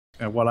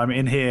While I'm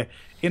in here,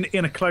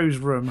 in a closed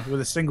room with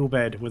a single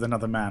bed with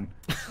another man.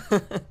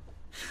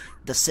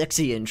 The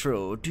sexy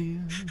intro.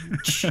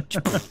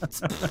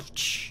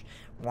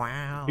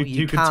 Wow, You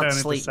you can can't turn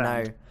into sleep now.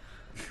 sand.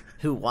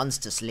 Who wants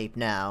to sleep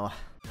now?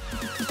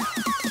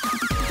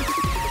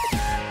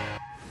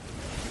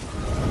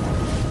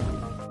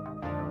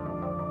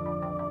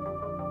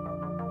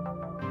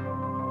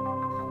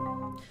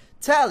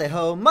 Tally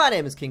ho, my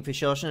name is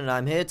KingFishOcean and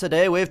I'm here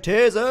today with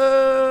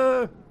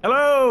Tazer!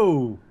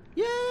 Hello!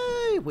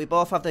 Yay! We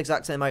both have the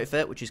exact same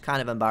outfit, which is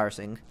kind of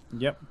embarrassing.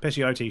 Yep,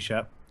 PIP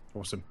t-shirt.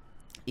 Awesome.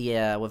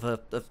 Yeah, with a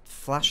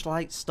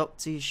flashlight stuck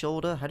to your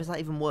shoulder. How does that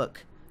even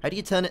work? How do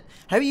you turn it?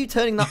 How are you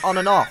turning that on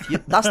and off?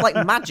 That's like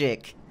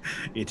magic.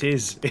 It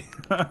is.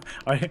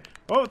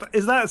 Oh,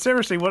 is that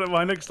seriously what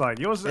mine looks like?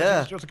 Yours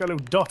has got a little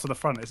dot on the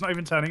front. It's not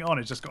even turning on.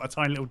 It's just got a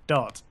tiny little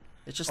dot.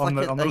 It's just like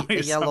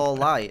a yellow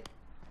light.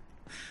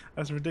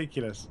 That's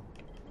ridiculous.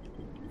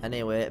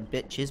 Anyway,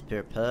 bitches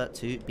prepare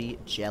to be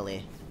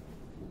jelly.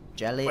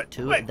 Jelly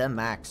to the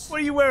max.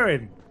 What are you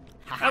wearing?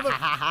 How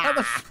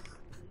the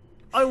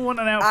I want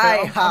an outfit.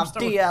 I have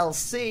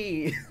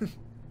DLC.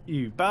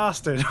 You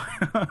bastard.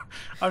 I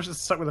was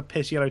just stuck with a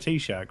piss yellow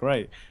t-shirt.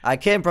 Great. I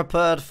came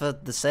prepared for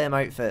the same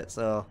outfit,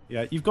 so.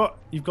 Yeah, you've got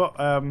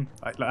I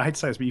hate to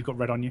say this, but you've got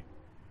red on you.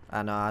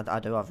 I know, I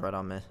do have red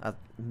on me.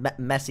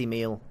 Messy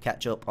meal,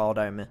 ketchup all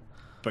down me.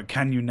 But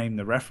can you name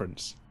the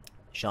reference?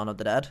 Shaun of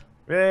the Dead.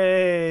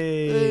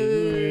 Hey!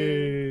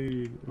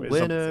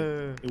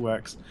 Winner! It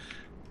works.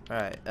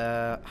 Alright,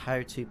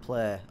 how to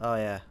play. Oh,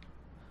 yeah.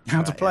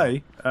 How to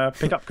play? Yeah.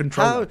 Pick up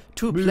controller. How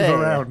to Move play.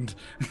 around.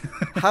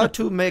 How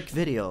to make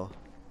video.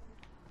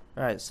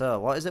 Right, so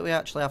what is it we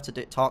actually have to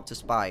do? Talk to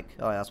Spike.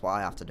 Oh, yeah, that's what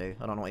I have to do.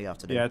 I don't know what you have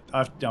to do. Yeah,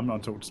 I'm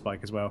not talking to Spike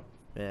as well.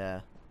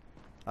 Yeah.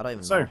 I don't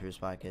even know who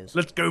Spike is.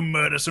 Let's go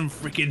murder some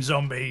freaking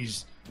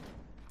zombies.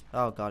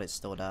 Oh god, it's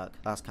still dark.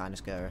 That's kind of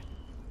scary.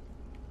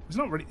 It's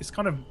not really. It's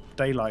kind of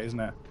daylight, isn't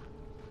it?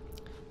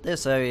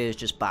 This area is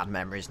just bad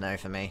memories now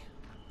for me.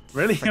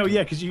 Really? Oh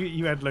yeah, because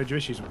you had loads of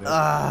issues with this.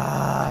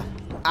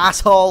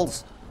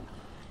 Assholes!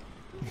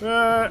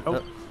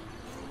 Oh.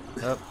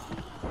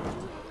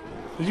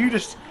 Did you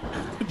just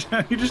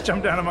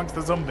jump down amongst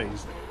the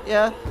zombies?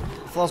 Yeah.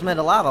 The floor's made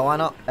of lava, why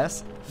not?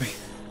 Yes.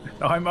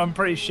 I'm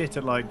pretty shit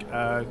at like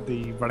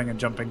the running and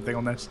jumping thing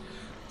on this.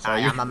 So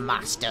I am a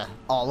master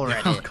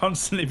already. I'll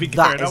constantly be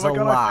going, That is oh my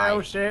god, lie.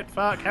 oh shit,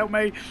 fuck, help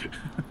me.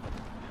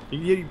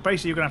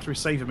 Basically, you're going to have to be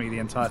saving me the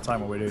entire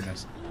time while we're doing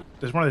this.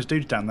 There's one of those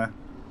dudes down there.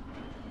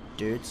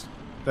 Dudes?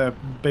 The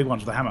big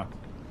ones with the hammer.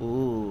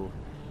 Ooh.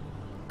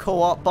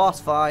 Co-op boss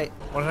fight.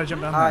 Why did I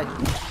jump down Hi. there?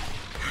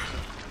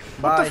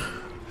 Bye.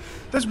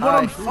 There's one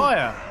on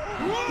fire.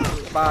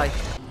 Bye.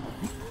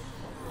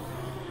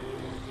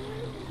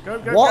 Go,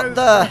 go, What go.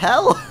 the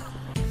hell?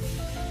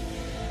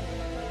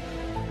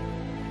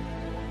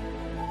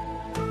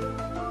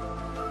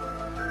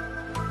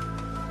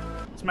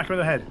 Smack him in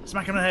the head.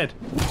 Smack him in the head.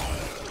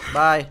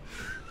 Bye.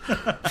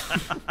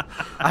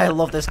 I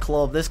love this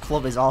club. This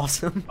club is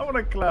awesome. I want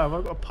a glove.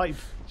 I've got a pipe.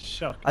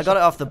 Shucks. I got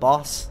it off the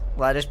boss.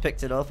 Well, I just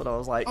picked it up and I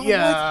was like,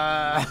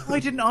 yeah. Why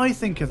didn't I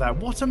think of that?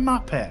 What a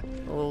muppet.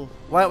 Well,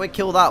 why don't we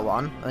kill that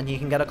one and you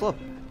can get a club?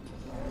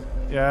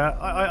 Yeah,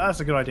 that's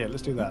a good idea.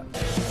 Let's do that.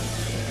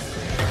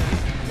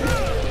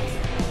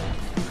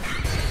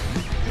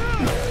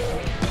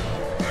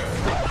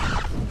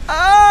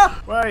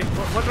 Ah! Wait,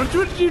 what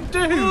did you do?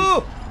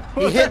 Ooh!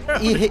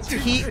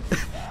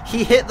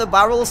 He hit the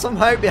barrel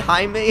somehow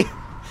behind me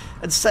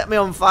and set me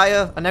on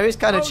fire, and now he's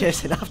kind of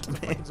chasing after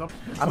me.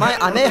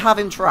 I may have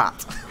him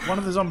trapped. One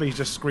of the zombies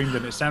just screamed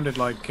and it sounded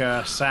like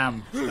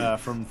Sam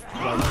from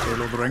Lord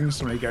of the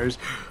Rings when he goes,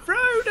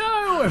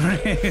 Frodo!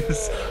 Whatever it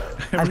is.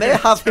 I may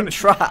have him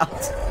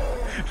trapped.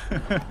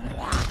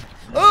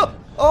 Oh!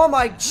 Oh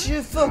my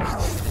fuck!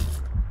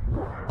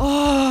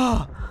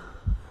 Oh!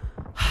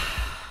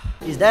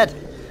 He's dead.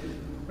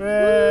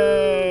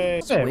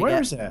 Hey,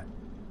 where is it?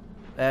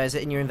 Is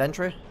it in your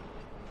inventory?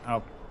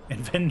 Oh,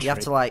 inventory. You have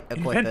to like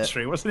equip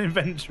inventory. What's an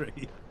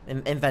inventory?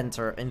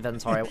 Inventory.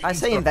 I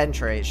say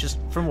inventory. It's just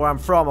from where I'm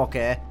from.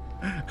 Okay.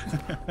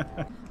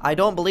 I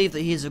don't believe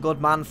that he's a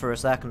good man for a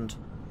second.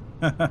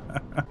 So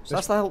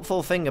that's the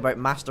helpful thing about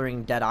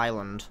mastering Dead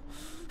Island.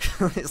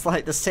 It's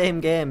like the same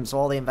game, so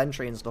all the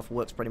inventory and stuff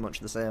works pretty much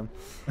the same.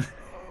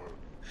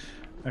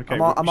 Okay,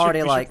 I'm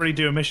already we like should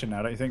redo a mission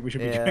now. Don't you think we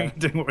should be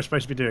doing what we're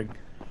supposed to be doing?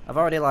 I've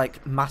already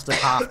like mastered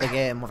half the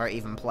game without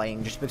even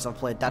playing, just because I've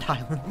played Dead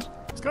Island.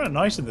 It's kind of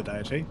nice in the day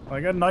actually.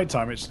 Like at night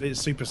time, it's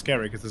super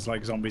scary because there's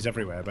like zombies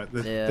everywhere. But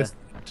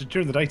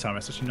during the daytime,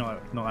 it's actually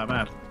not that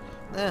bad.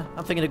 Yeah,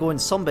 I'm thinking of going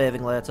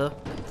sunbathing later.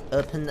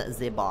 Open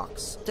the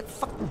box.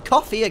 Fucking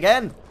coffee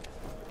again.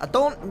 I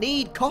don't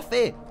need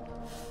coffee.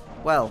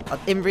 Well,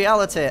 in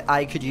reality,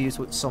 I could use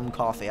with some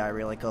coffee. I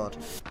really could.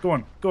 Go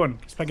on.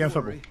 Let's play a game of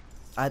football.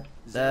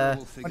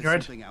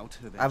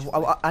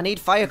 I need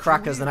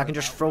firecrackers, then I can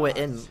just throw it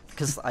in,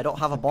 because I don't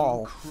have a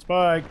ball.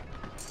 Spike.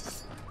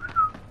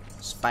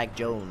 Spike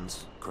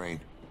Jones.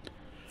 Crane,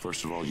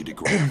 first of all, you did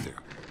great out there.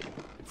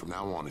 From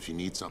now on, if you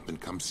need something,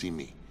 come see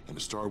me. And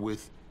to start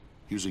with,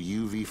 Here's a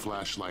UV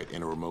flashlight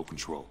and a remote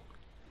control.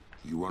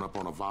 You run up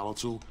on a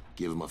volatile,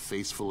 give him a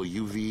face full of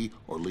UV,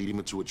 or lead him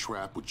into a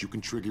trap which you can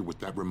trigger with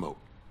that remote.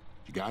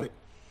 You got it?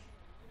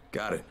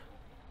 Got it.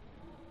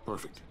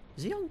 Perfect.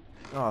 Is he on?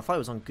 Oh, I thought it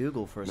was on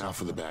Google for a second. Now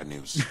for the bad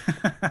news.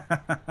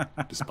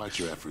 Despite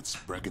your efforts,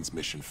 Brecken's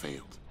mission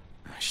failed.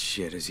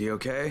 Shit, is he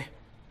okay?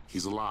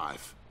 He's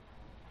alive.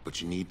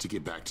 But you need to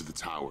get back to the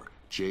tower.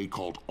 Jade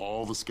called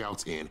all the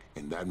scouts in,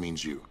 and that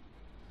means you.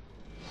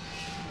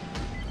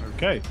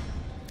 Okay.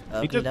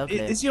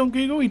 Is he on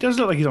Google? He does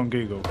look like he's on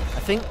Google. I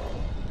think.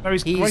 No,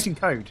 he's writing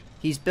code.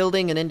 He's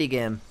building an indie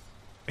game.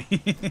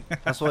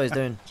 That's what he's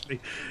doing.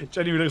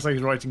 Genuinely looks like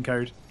he's writing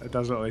code. It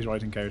does look like he's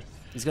writing code.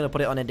 He's gonna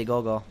put it on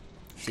Indiegogo.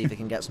 See if he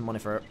can get some money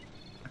for it.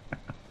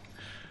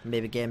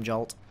 Maybe Game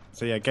Jolt.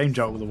 So yeah, Game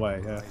Jolt all the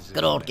way. Yeah.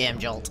 Good old Game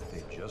Jolt.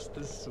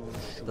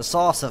 The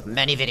source of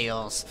many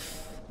videos.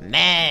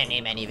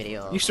 Many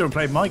videos. You still haven't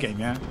played my game,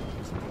 yeah?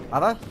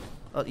 Have I?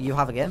 Oh, you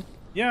have a game?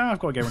 Yeah, I've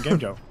got a game on Game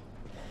Jolt.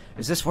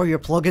 Is this where you're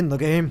plugging the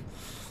game?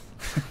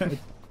 Yeah,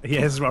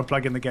 this is where I'm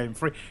plugging the game.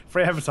 Free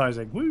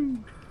advertising.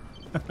 Woo!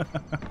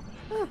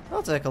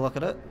 I'll take a look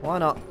at it. Why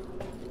not?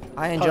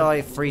 I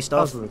enjoy free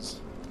stuff.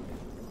 Puzzles.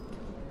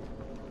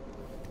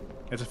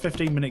 It's a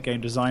 15-minute game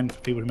designed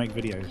for people to make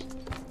videos.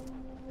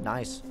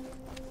 Nice.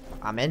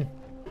 I'm in.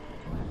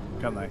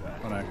 Can't they?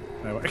 Oh no.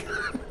 No way.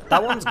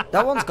 That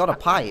one's got a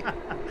pipe.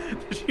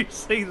 Did you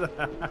see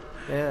that?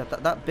 Yeah,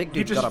 that big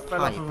dude's got a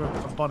pipe. You just fell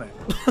off of a bonnet.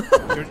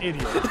 You're an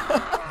idiot.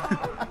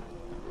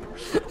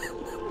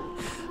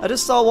 I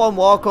just saw one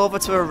walk over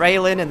to a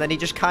railing and then he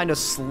just kind of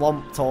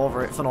slumped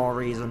over it for no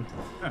reason.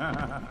 Do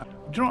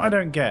you know what I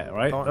don't get,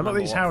 right? A lot of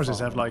these houses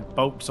have like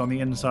bolts on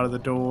the inside of the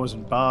doors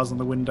and bars on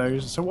the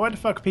windows, so why the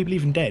fuck are people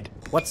even dead?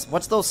 What's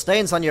those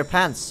stains on your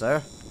pants,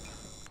 sir?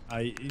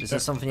 Is there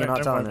something you're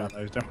not telling me?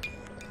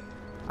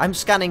 I'm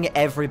scanning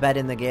every bed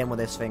in the game with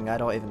this thing, I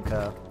don't even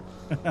care.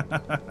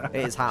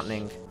 It is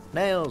happening.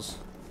 Nails,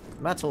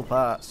 metal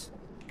parts,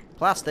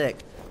 plastic,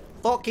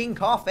 fucking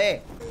coffee.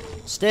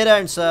 Stay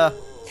down, sir.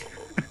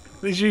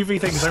 These UV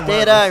things don't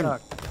work. Stay down.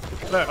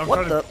 Look, I'm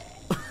what the?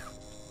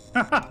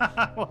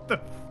 What the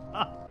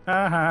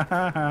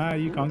fuck?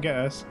 You can't get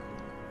us.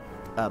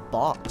 A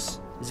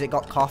box. Has it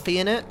got coffee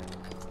in it?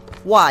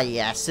 Why,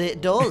 yes, it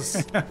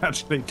does.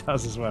 Actually, it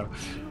does as well.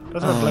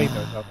 Does have a blade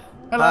though.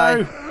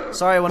 Hello. Hi.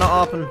 Sorry, we're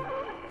not open.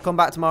 Come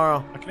back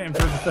tomorrow. I can hit him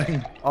through the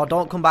thing. Oh,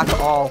 don't come back at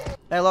all.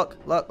 Hey, look.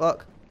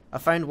 I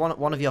found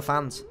one of your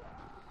fans.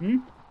 Hmm?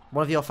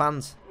 One of your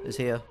fans is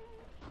here.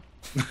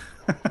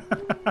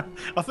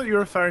 I thought you were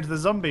referring to the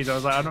zombies. I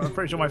was like, I'm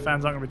pretty sure my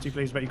fans aren't going to be too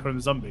pleased about you calling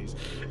them zombies.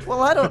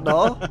 Well, I don't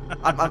know.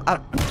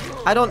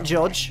 I don't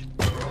judge.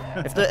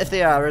 If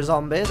they are a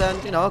zombie,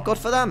 then, you know, good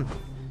for them.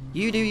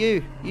 You do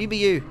you. You be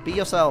you. Be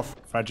yourself.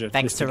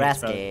 Thanks for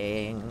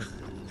asking.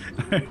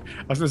 I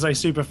was going to say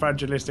super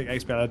fragilistic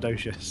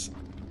expialidocious.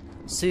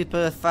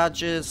 Super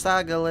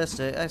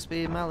fragilistagalistic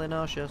XP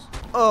malinocious.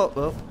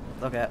 Oh,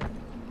 okay.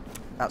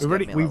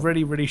 We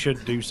really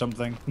should do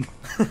something.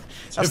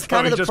 That's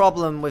kind of the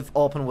problem with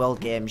open world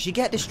games. You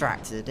get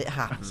distracted. It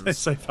happens.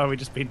 So far, we've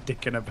just been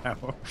dicking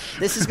about.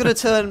 This is going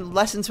to turn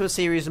less into a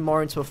series and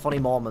more into a funny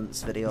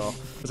moments video.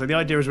 So the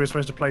idea is we're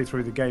supposed to play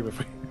through the game.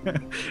 If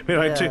we're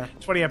like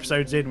 20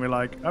 episodes in, we're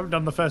like, I haven't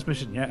done the first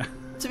mission yet.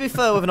 To be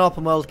fair, with an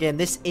open world game,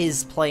 this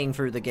is playing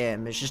through the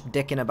game. It's just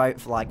dicking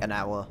about for like an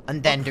hour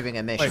and then doing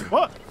a mission. Wait,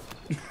 what?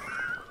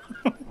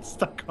 I'm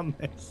stuck on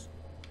this.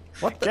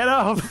 What the? Get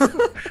off!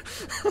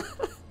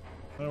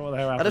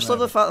 I just love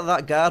the fact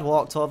that guard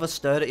walked over,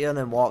 stared at you, and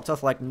then walked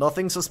off like,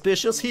 nothing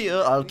suspicious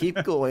here, I'll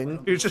keep going.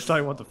 He was just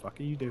like, what the fuck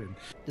are you doing?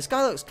 This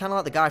guy looks kind of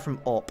like the guy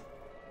from Up.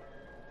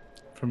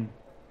 From...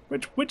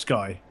 Which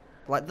guy?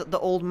 Like the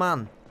old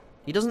man.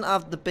 He doesn't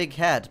have the big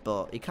head,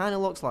 but he kind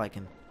of looks like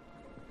him.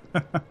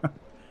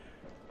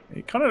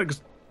 He kind of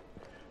looks...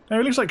 No,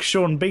 he looks like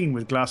Sean Bean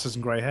with glasses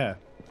and grey hair.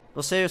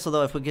 Well, seriously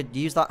though, if we could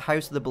use that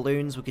house with the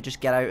balloons, we could just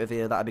get out of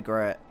here, that'd be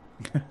great.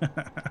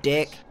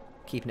 Dick.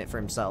 Keeping it for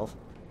himself.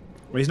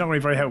 Well, he's not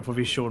really very helpful if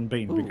he's Sean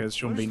Bean, because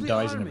Sean Bean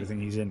dies in everything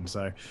he's in,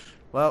 so...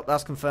 Well,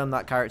 that's confirmed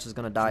that character's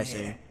gonna die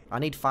soon. I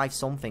need 5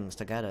 somethings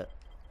to get it.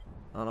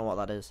 I don't know what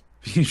that is.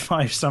 You need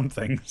 5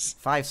 somethings?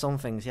 5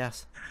 somethings,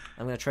 yes.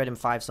 I'm gonna trade him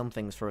 5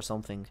 somethings for a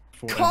something.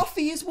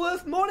 Coffee is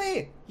worth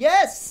money!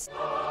 Yes!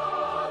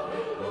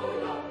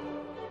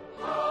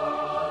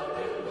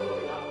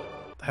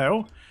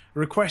 Hell?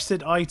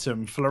 Requested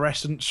item,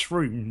 fluorescent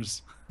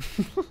shrooms.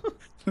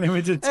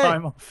 Limited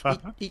time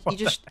offer. He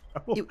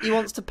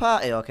wants to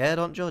party, okay?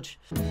 Don't judge.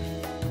 Oh,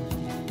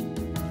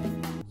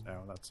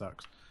 that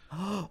sucks.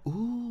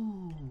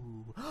 Ooh.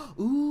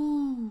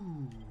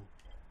 Ooh.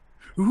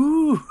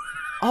 Ooh.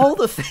 All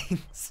the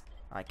things.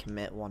 I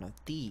commit one of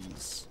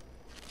these.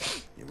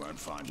 You won't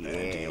find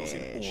better deals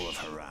in all of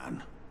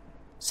Haran.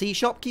 See,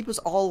 shopkeepers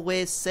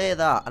always say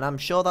that, and I'm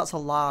sure that's a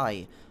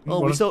lie.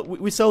 Oh,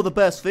 we sell the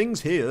best things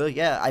here.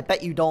 Yeah, I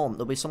bet you don't.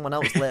 There'll be someone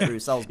else later who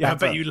sells better. Yeah, I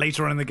bet you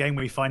later on in the game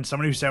we find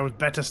someone who sells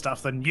better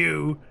stuff than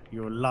you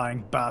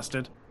lying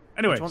bastard.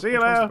 Anyway, see you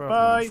later.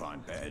 Bye.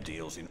 Find better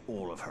deals in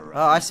all of Haran.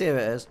 Oh, I see who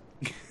it is.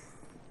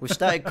 We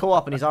started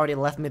co-op and he's already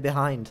left me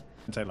behind.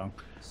 Didn't take long.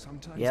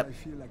 Sometimes Yep. I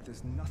feel like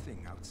there's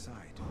nothing outside.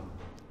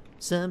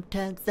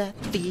 Sometimes I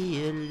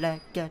feel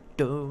like I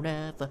don't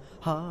have a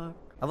heart.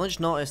 I've only just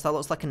noticed that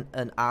looks like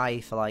an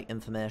eye for like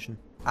information.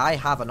 I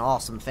have an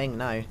awesome thing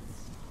now.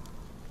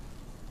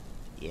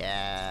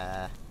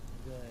 Yeah.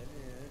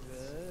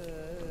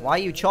 Why are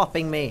you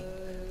chopping me?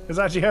 It's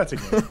actually hurting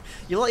you.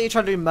 You look like you're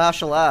trying to do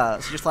martial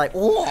arts. You're just like,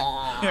 oh.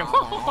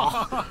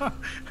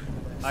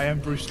 I am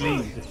Bruce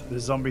Lee, the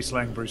zombie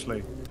slaying Bruce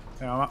Lee.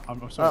 Yeah,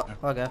 I'm sorry.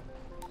 Oh, okay.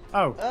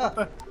 Oh,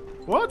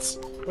 what?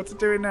 What's it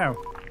doing now?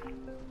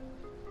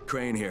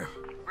 Crane here.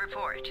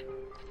 Report.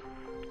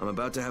 I'm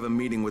about to have a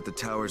meeting with the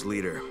tower's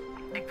leader.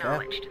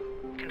 Acknowledged.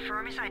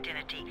 Confirm his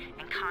identity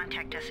and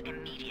contact us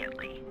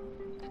immediately.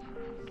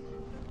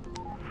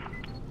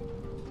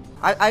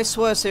 I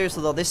swear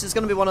seriously though, this is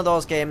going to be one of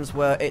those games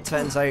where it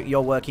turns out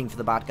you're working for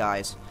the bad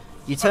guys.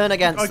 You turn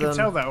against them. I can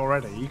tell that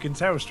already. You can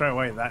tell straight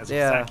away that's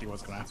exactly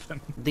what's going to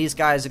happen. These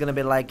guys are going to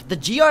be like, the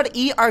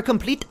GRE are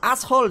complete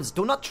assholes,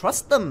 do not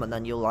trust them, and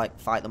then you'll like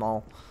fight them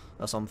all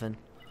or something.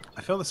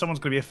 I feel that someone's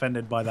going to be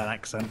offended by that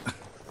accent.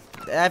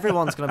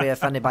 Everyone's going to be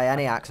offended by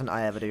any accent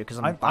I ever do because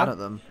I'm bad at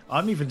them.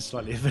 I'm even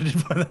slightly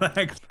offended by that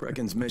accent.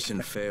 Brecken's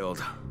mission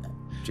failed.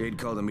 Jade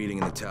called a meeting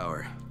in the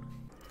tower.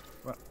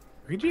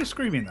 Could you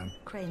screaming then?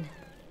 Crane.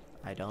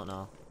 I don't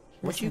know.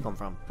 Where'd you come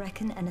from?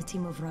 Brecken and a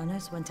team of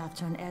runners went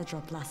after an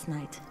airdrop last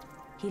night.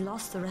 He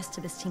lost the rest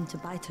of his team to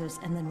biters,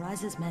 and then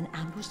Rise's men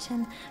ambushed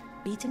him,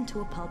 beat him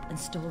to a pulp, and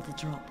stole the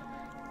drop.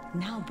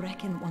 Now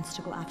Brecken wants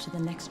to go after the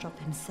next drop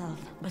himself,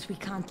 but we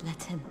can't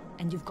let him,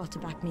 and you've got to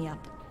back me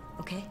up,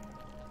 okay?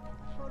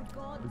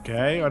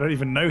 Okay, I don't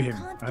even know him.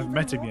 I haven't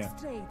met him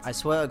yet. I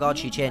swear to God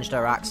she changed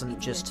her accent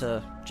just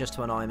to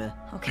annoy me.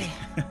 Okay,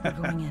 we're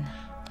going in.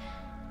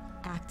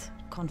 Act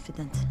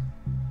confident.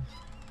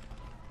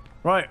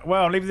 Right,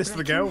 well, leave this to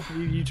the girl.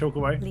 You talk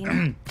away.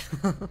 Lena.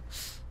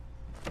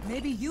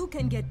 Maybe you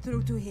can get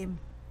through to him.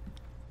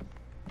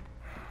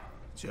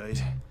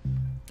 Jade.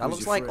 That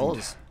looks like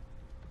us.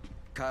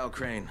 Kyle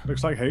Crane.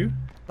 Looks like who?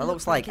 That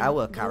looks like our The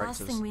last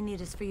characters. thing we need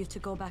is for you to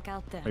go back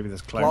out there. Maybe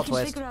there's Plot close.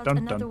 twist. Figure out Dun,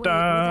 another dun, way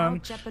dun.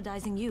 without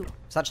jeopardizing you.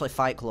 It's actually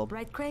Fight Club.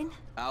 Right, Crane?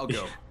 I'll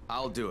go.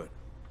 I'll do it.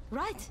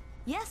 Right.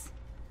 Yes.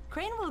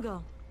 Crane will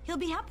go. He'll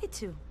be happy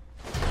to.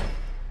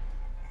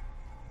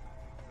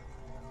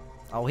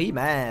 Oh, he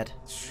mad.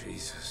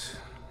 Jesus.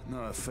 No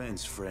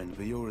offense, friend,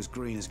 but you're as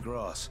green as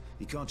grass.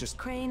 You can't just...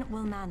 Crane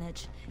will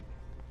manage.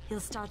 He'll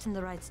start in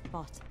the right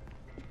spot.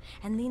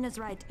 And Lena's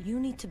right. You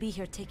need to be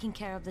here taking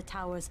care of the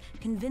towers,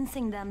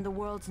 convincing them the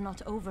world's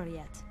not over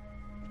yet.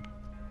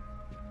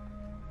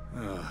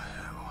 Oh,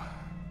 hell.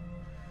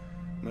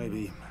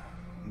 Maybe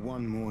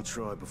one more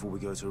try before we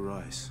go to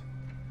Rice.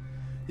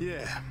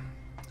 Yeah.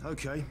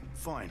 Okay,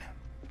 fine.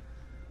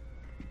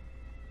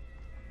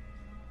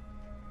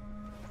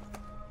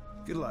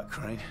 Good luck,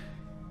 Crane.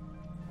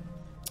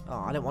 Oh,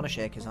 I didn't want to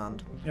shake his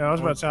hand. Yeah, I was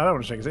about to say, I don't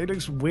want to shake his hand. He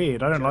looks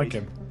weird. I don't like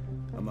him.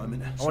 A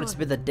moment. I want it to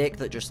be the dick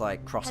that just like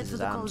Head crosses for his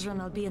the hand.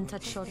 cauldron. I'll be in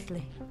touch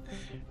shortly.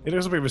 He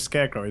looks a bit of a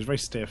scarecrow. He's very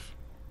stiff.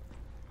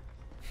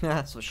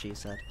 That's what she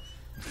said.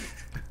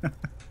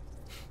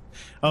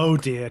 Oh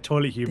dear,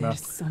 toilet humour.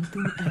 There's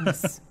something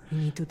else we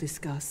need to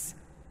discuss.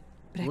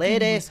 Brecken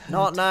Lady, was hurt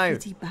not now.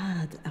 Pretty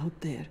bad out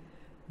there.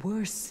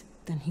 Worse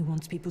than he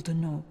wants people to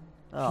know.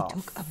 Oh, he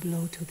took a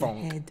blow to the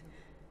funk. head.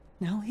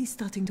 Now he's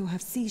starting to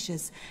have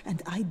seizures,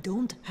 and I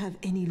don't have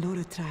any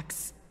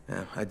Loratrax.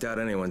 Yeah, I doubt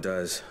anyone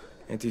does.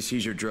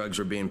 Anti-seizure drugs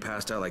were being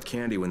passed out like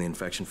candy when the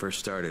infection first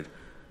started.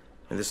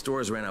 And the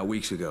stores ran out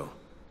weeks ago.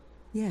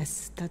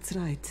 Yes, that's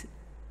right.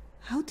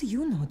 How do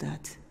you know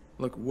that?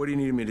 Look, what do you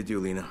need me to do,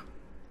 Lena?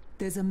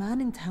 There's a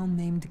man in town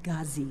named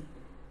Ghazi.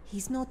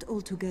 He's not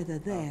altogether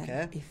there,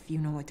 Okay. if you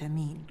know what I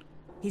mean.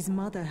 His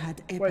mother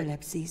had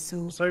epilepsy,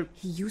 so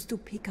he used to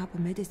pick up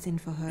medicine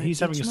for her. He's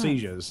having each month.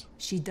 seizures.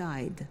 She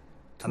died.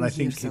 And I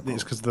think years ago.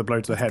 it's because of the blow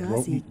to the head. What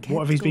Ghazi if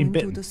kept he's been going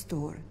bitten? to the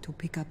store to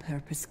pick up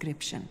her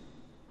prescription.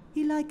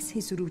 He likes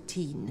his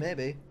routine.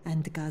 Maybe.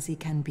 And Ghazi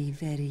can be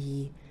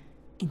very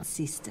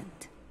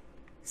insistent.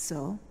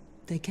 So,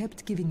 they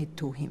kept giving it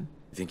to him.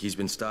 You think he's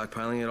been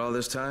stockpiling it all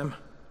this time?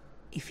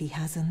 If he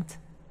hasn't,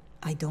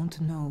 I don't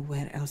know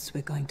where else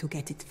we're going to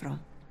get it from.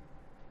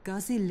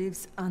 Ghazi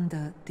lives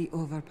under the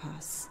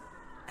overpass.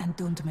 And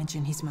don't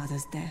mention his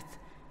mother's death.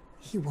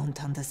 He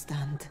won't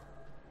understand.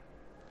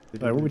 So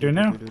what are we doing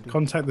now?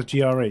 Contact the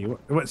GRE.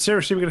 What,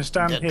 seriously, we're going to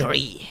stand here? Are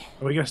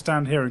we going to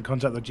stand here and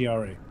contact the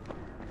GRE?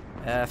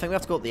 I think we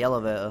have to go up the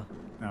elevator.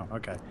 Oh,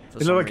 okay. For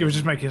It some looked like he was reason.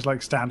 just making us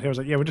like stand here. I was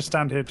like, yeah, we'll just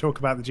stand here and talk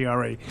about the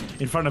GRE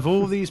in front of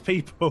all these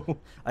people.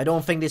 I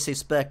don't think they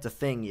suspect a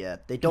thing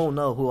yet. They don't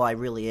know who I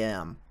really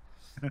am.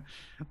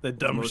 The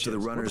dumb Most of the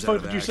shits. runners What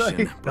out the of fuck did you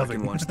action. say? Brecken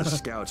Nothing. wants the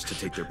scouts to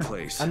take their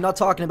place. I'm not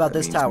talking about That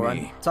this means tower.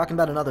 me. I'm talking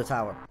about another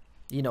tower.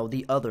 You know,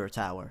 the other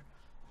tower.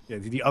 Yeah,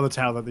 the other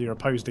tower that you're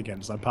opposed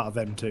against. I'm part of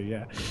them too,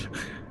 yeah.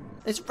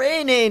 It's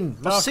raining!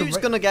 No, My I can suit's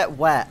ra- gonna get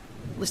wet.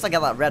 At least I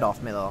get that red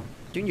off me though.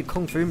 Doing your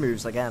kung fu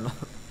moves again.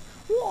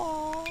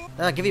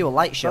 I'll give you a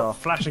light show.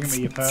 Stop flashing at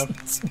me, you perv.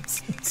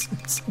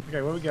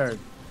 Okay, where we going?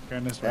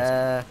 Going this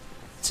way.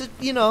 to,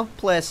 you know,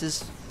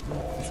 places,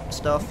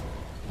 stuff.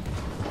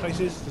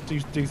 Places to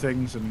do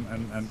things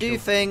and do kill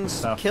things,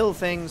 stuff. kill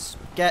things,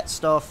 get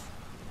stuff,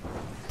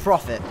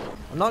 profit.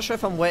 I'm not sure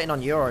if I'm waiting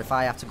on you or if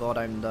I have to go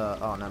down the...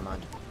 Oh, never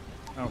mind.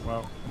 Oh,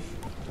 well.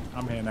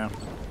 I'm here now.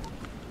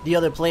 The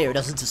other player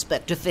doesn't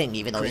suspect a thing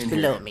even though he's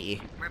below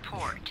me.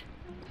 Report.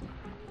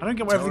 I don't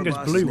get why everything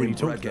goes blue when you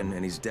talk to him. him.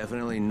 And he's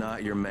definitely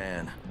not your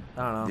man.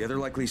 I don't know. The other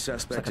likely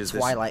suspect is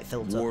this Twilight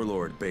filter.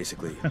 warlord,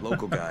 basically.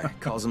 Local guy.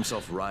 Calls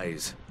himself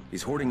Rise.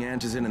 He's hoarding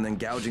Antizin and then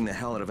gouging the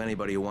hell out of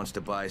anybody who wants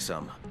to buy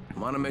some.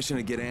 I'm on a mission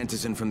to get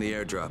Antizin from the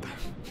airdrop.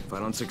 If I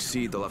don't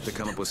succeed, they'll have to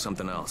come up with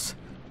something else.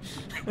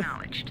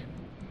 Acknowledged.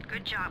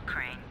 Good job,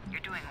 Crane.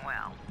 You're doing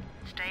well.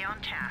 Stay on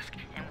task,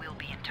 and we'll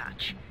be in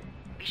touch.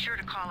 Be sure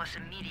to call us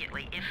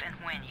immediately if and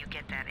when you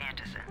get that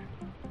Antizin.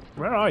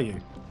 Where are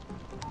you?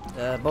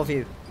 Above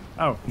you.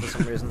 Oh. For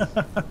some reason.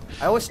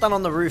 I always stand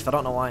on the roof, I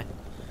don't know why.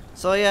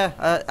 So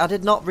yeah, I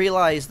did not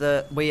realise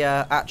that we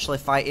are actually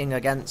fighting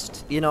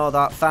against, you know,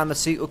 that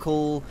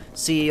pharmaceutical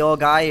CEO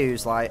guy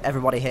who's like,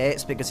 everybody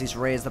hates because he's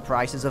raised the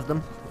prices of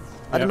them.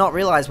 I did not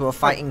realise we were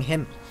fighting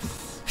him.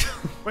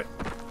 Wait,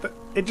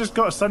 it just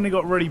suddenly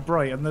got really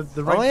bright and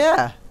the Oh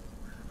yeah.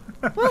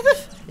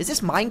 Is this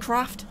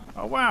Minecraft?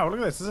 Oh wow, look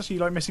at this. There's actually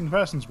like missing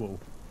persons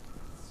wall.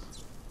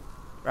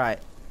 Right.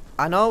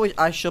 I know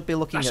I should be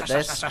looking at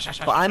this,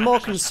 but I'm more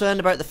concerned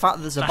about the fact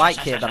that there's a bike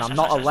here that I'm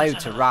not allowed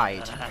to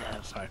ride.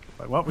 Sorry,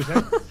 like what we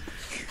said?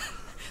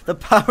 The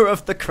power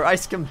of the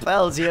Christ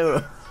compels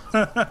you.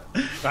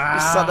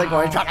 Just something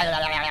going.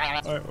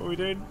 Right, what are we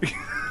doing?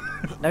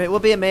 Now it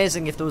would be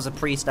amazing if there was a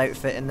priest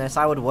outfit in this.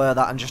 I would wear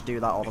that and just do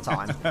that all the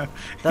time.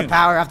 The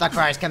power of the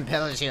Christ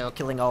compels you,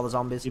 killing all the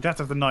zombies. You'd have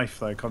to have the knife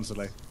though,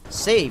 constantly.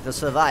 Save the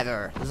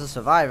survivor. There's a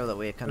survivor that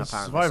we can There's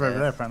apparently a survivor save. over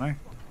there, apparently.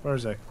 Where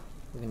is he?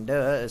 We can do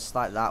it. It's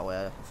like that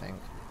way, I think.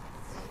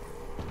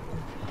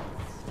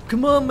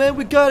 Come on, man,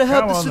 we gotta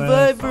help the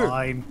survivor.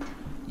 Fine.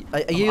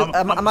 Are you?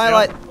 Am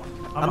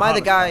I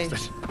the guy?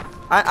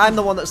 I'm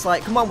the one that's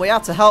like, come on, we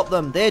have to help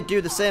them. They do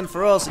the same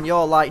for us, and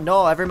you're like,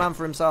 no, every man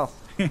for himself.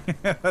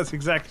 That's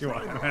exactly what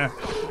I am.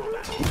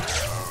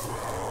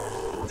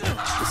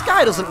 This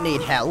guy doesn't need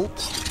help.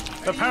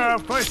 The power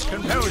of Christ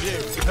compels you.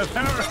 The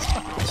power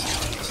of...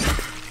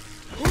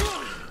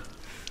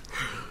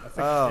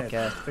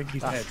 Okay. I think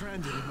he's dead.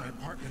 Stranded in my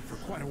apartment for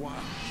quite a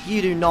while.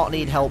 You do not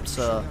need help,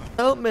 sir.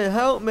 Help me,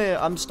 help me.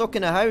 I'm stuck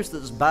in a house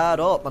that's barred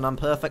up and I'm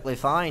perfectly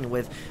fine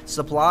with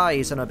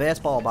supplies and a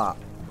baseball bat.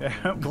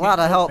 Yeah, Glad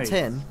I helped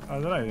him. I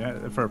don't know,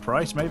 yeah, for a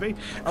price maybe.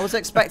 I was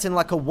expecting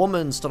like a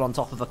woman stood on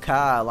top of a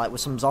car, like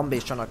with some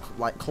zombies trying to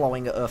like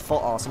clawing at her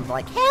foot or something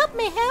like, help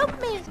me,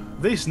 help me.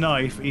 This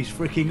knife is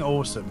freaking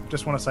awesome.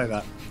 Just want to say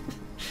that.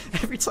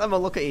 Every time I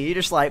look at you, you're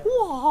just like,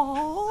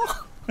 whoa.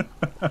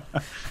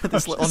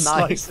 This little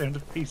knife. Slice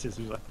into pieces.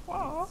 He's like,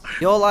 whoa.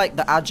 You're like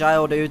the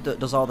agile dude that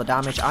does all the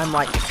damage. I'm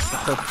like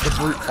the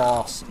brute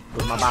force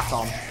with my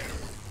baton.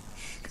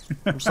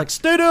 I'm just like,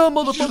 stay down,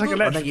 motherfucker.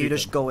 Like and then you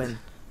just go in.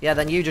 Yeah,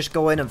 then you just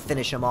go in and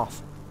finish him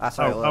off. That's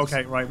how it works.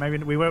 Okay, right. Maybe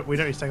we don't need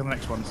to take on the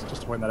next ones.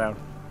 Just to point that out.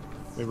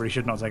 We really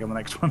should not take on the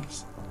next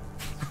ones.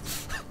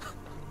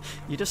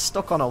 You're just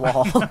stuck on a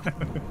wall.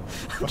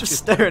 I'm just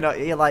staring at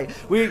you like,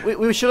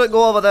 we shouldn't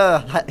go over there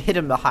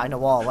hidden behind a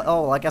wall. Like,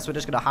 oh, well, I guess we're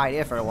just going to hide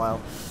here for a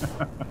while.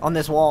 On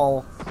this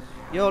wall.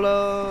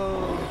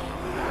 YOLO!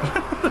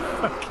 What the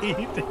fuck are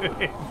you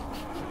doing?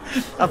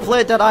 I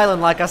played Dead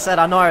Island like I said,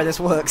 I know how this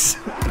works.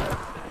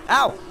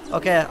 Ow!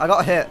 Okay, I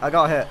got hit, I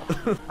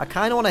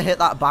kind of want to hit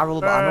that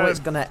barrel, but I know it's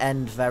going to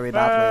end very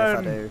badly if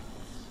I do.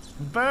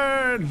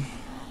 Burn!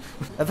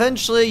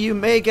 Eventually, you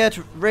may get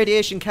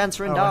radiation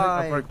cancer and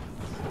die.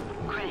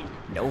 Crane,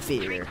 No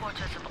fear.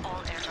 3/4 of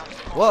all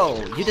airdrops.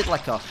 Whoa, you did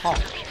like a hop.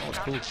 That was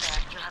cool.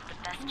 You'll have the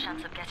best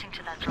chance of getting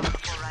to that drop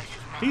before Rice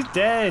is met. He's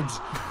dead!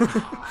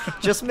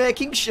 Just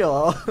making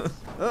sure. Oh.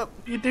 What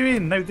are you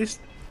doing? No, this...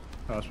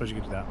 Oh, I suppose you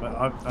could do that,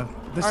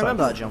 but this I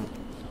remember that jump.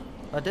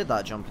 I did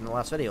that jump in the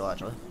last video,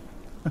 actually.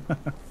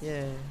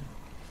 Yeah.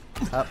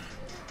 Up.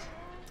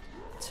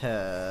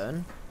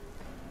 Turn.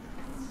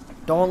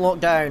 Don't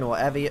look down,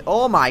 whatever you...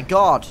 Oh my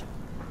god!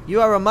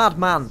 You are a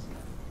madman!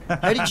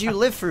 How did you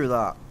live through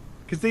that?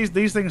 Because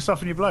these things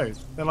soften your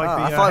blows. They're like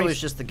the... I thought it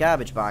was just the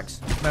garbage bags.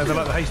 No, they're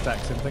like the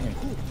haystacks in thingy.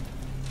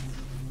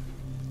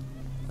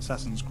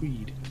 Assassin's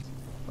Creed.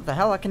 What the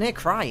hell? I can hear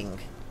crying.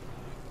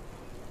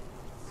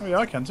 Oh yeah,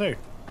 I can too.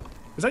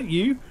 Is that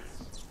you?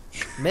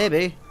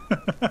 Maybe.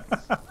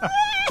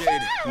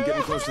 Jade, I'm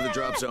getting close to the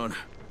drop zone.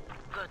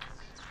 Good.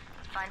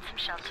 Find some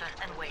shelter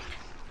and wait.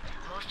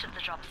 Most of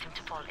the drops seem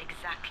to fall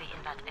exactly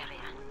in that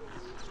area.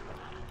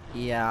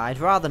 Yeah, I'd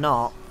rather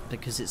not,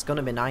 because it's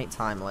gonna be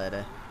nighttime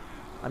later.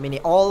 I mean,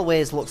 it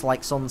always looks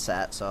like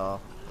sunset,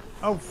 so...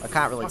 Oh, I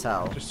can't really fuck,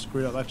 tell. I just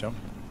screwed up that jump.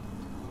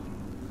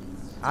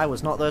 I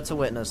was not there to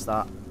witness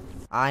that.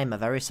 I'm a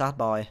very sad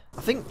boy.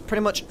 I think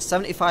pretty much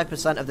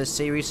 75% of this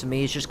series for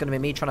me is just going to be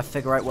me trying to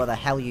figure out where the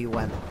hell you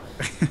went.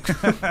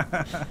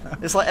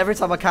 It's like every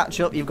time I catch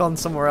up, you've gone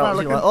somewhere else.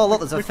 Oh, You're like, oh look,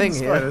 there's a thing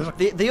here.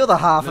 The other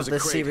half of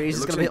this series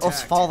is going to be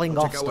us falling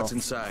off Check out what's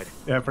stuff. inside.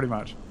 Yeah, pretty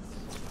much.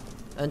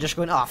 and just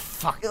going, oh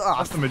fuck. Oh,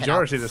 that's the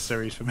majority of the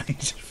series for me,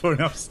 just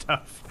falling off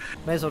stuff.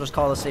 May as well just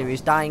call the series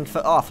dying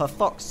for for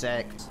fuck's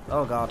sake.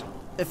 Oh god.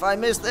 If I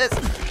missed this,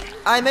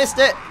 I missed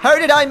it. How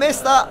did I miss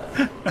that?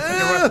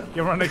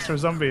 You're right next to a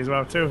zombie as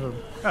well, 2 of them.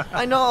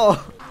 I know.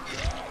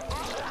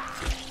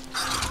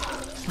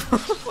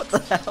 What the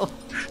hell?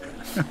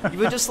 You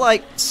were just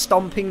like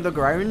stomping the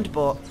ground,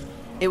 but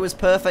it was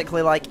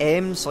perfectly like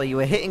aimed, so you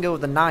were hitting it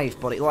with a knife,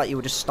 but it like you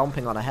were just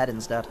stomping on a head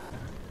instead.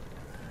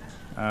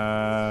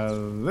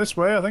 This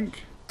way, I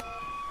think.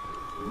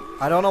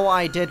 I don't know what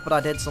I did, but I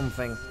did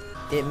something.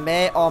 It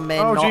may or may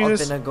not have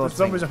been a good thing.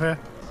 Zombies up here.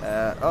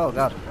 Oh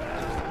god.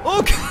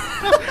 Oh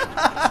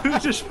god! Who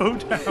just fell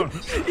down?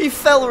 He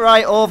fell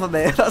right over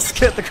me. That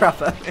scared the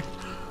crap out of me.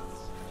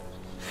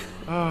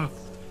 Oh,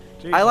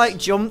 I like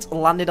jumped,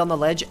 landed on the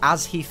ledge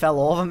as he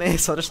fell over me,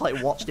 so I just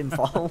like watched him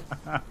fall.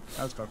 That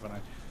was quite funny.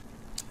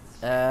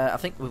 I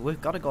think we've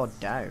got to go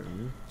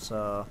down.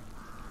 So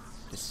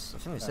I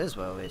think this is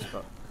where we've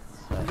got.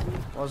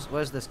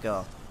 Where's this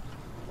go?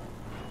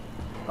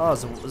 Oh,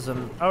 there's a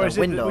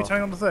window. Are we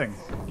turning on the thing?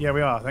 Yeah,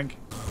 we are, I think.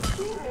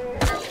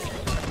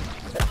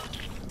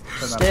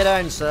 Stay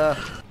down, sir.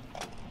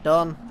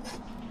 Done.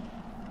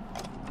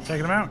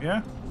 Taking them out,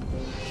 yeah?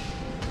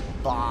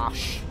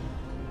 Bosh.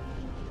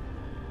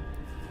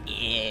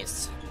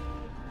 Yes.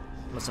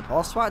 Am I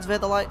supposed to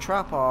activate the light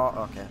trap or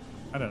okay?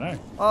 I don't know.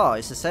 Oh,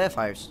 it's a safe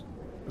house.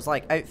 There's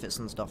like outfits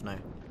and stuff now.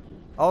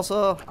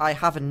 Also, I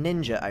have a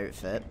ninja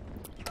outfit.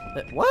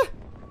 What?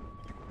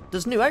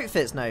 There's new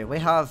outfits now. We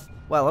have,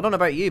 well, I don't know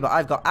about you, but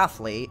I've got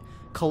athlete,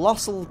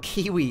 colossal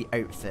kiwi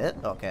outfit.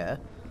 Okay.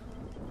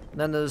 And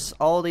then there's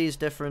all these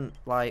different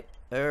like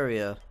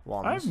area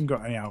ones. I haven't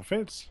got any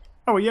outfits.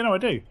 Oh, well, yeah, no, I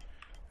do.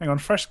 Hang on,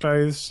 fresh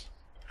clothes.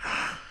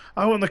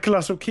 I want the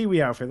colossal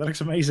kiwi outfit. That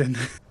looks amazing.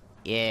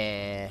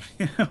 Yeah.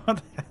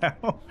 What the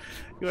hell?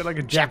 You got like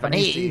a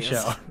Japanese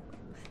t-shirt.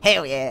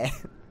 Hell yeah.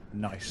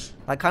 Nice.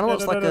 That kind of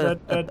looks like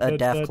a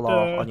death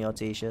claw on your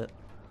t-shirt.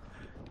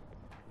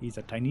 He's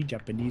a tiny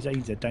Japanese.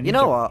 He's a tiny. You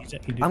know what?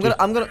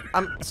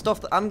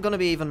 I'm gonna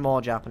be even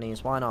more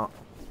Japanese. Why not?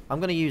 I'm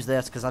gonna use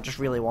this because I just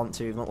really want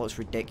to. Even though it looks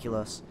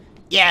ridiculous.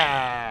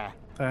 Yeah.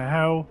 The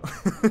hell?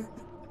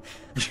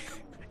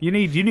 You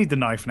need the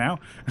knife now.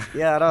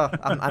 Yeah, I know.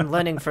 I'm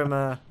learning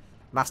from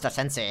Master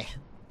Sensei.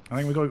 I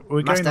think we're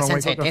going Master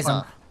Sensei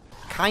Tazer.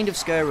 Kind of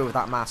scary with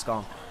that mask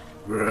on.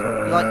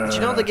 Like, do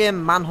you know the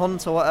game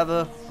Manhunt or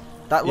whatever?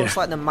 That looks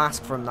like the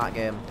mask from that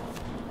game.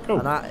 Cool.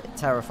 And that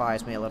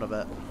terrifies me a little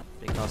bit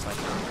because like.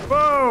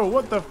 Whoa!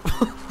 What the?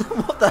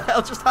 What the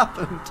hell just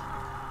happened?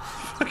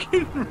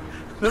 Fucking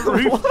the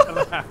roof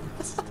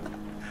collapsed.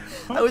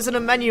 I was in a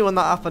menu when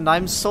that happened.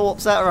 I'm so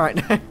upset right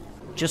now.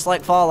 Just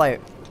like Fallout.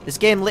 This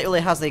game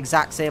literally has the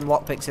exact same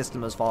lockpick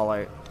system as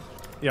Fallout.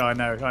 Yeah, I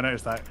know. I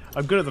noticed that.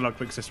 I'm good at the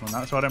lockpick system on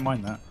that, so I don't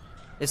mind that.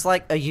 It's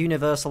like a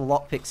universal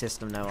lockpick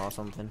system now or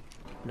something.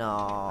 No.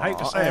 I hate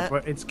to say it,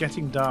 but it's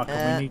getting dark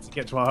and we need to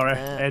get to our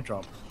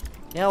airdrop.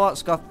 You know what,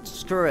 Scott?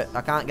 Screw it.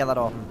 I can't get that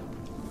open.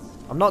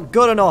 I'm not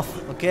good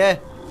enough, okay?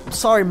 I'm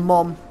sorry,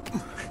 Mum.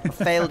 I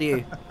failed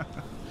you.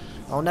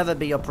 I'll never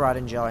be your pride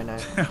and joy now.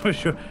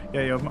 Sure.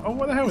 Yeah, oh,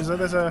 what the hell is that?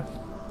 There's a...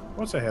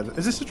 What's that here?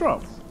 Is this a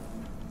drop?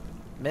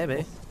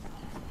 Maybe.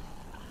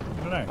 I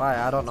don't know. Why?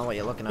 I don't know what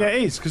you're looking at. Yeah,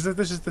 it is, because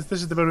this is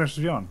the building we're supposed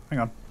to be on. Hang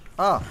on.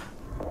 Oh.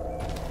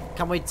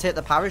 Can we take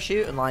the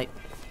parachute and, like,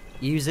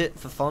 use it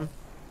for fun?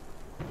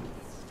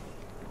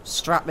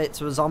 Strap it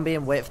to a zombie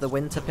and wait for the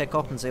wind to pick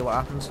up and see what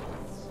happens.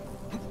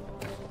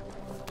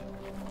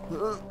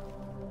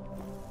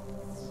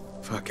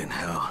 Fucking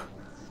hell.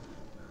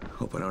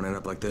 Hope I don't end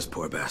up like this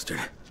poor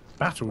bastard.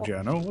 Battle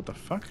journal? What the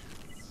fuck?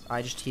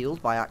 I just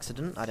healed by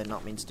accident. I did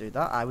not mean to do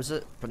that. I was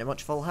at pretty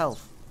much full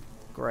health.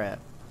 Great.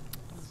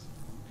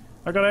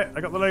 I got it. I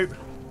got the loot.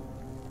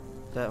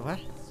 What?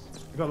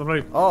 I got the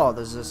loot. Oh,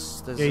 there's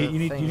this. There's yeah, you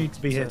need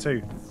to be here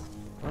too.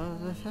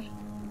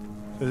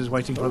 This is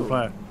waiting for the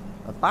player.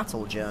 A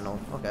battle journal.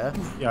 Okay.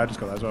 Yeah, I just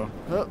got that as well.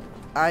 Oh,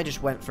 I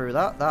just went through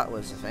that. That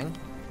was the thing.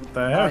 What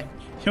the hell?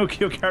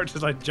 Your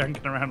character's like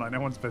janking around like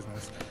no one's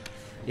business.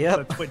 Yep.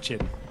 Like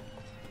twitching.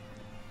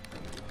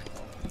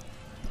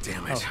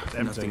 Damn it.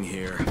 Nothing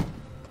here.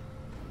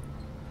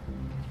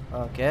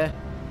 Okay.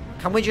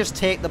 Can we just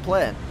take the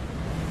plane?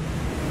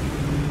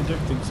 I don't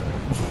think so.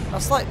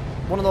 That's like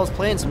one of those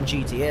planes from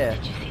GTA.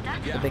 Did you see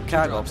that? The big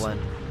cargo plane.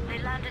 They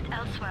landed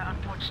elsewhere,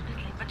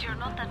 unfortunately, but you're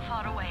not that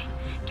far away.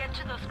 Get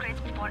to those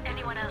crates before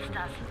anyone else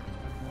does.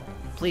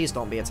 Please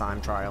don't be a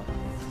time trial.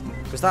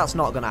 Because that's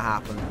not going to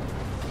happen.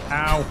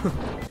 Ow.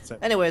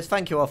 Anyways,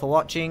 thank you all for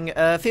watching.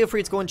 Feel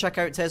free to go and check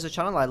out Tazer's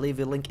channel. I'll leave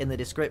a link in the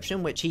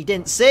description, which he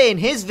didn't say in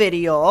his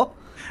video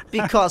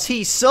because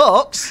he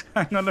sucks.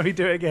 Hang on, let me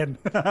do it again.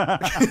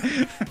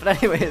 But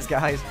anyways,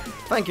 guys,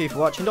 thank you for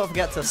watching. Don't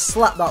forget to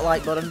slap that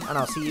like button, and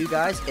I'll see you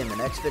guys in the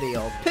next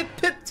video. Pip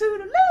pip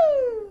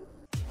toodle-oo!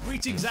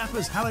 Greetings,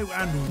 Zappers. Hello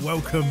and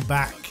welcome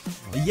back.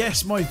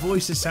 Yes, my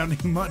voice is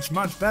sounding much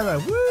better.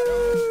 Woo!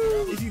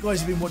 If you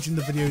guys have been watching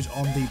the videos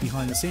on the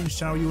behind the scenes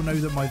channel, you'll know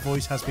that my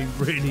voice has been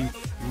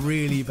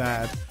really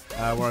bad.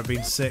 where I've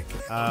been sick,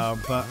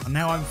 but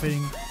now I'm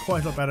feeling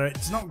quite a lot better.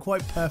 It's not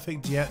quite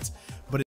perfect yet,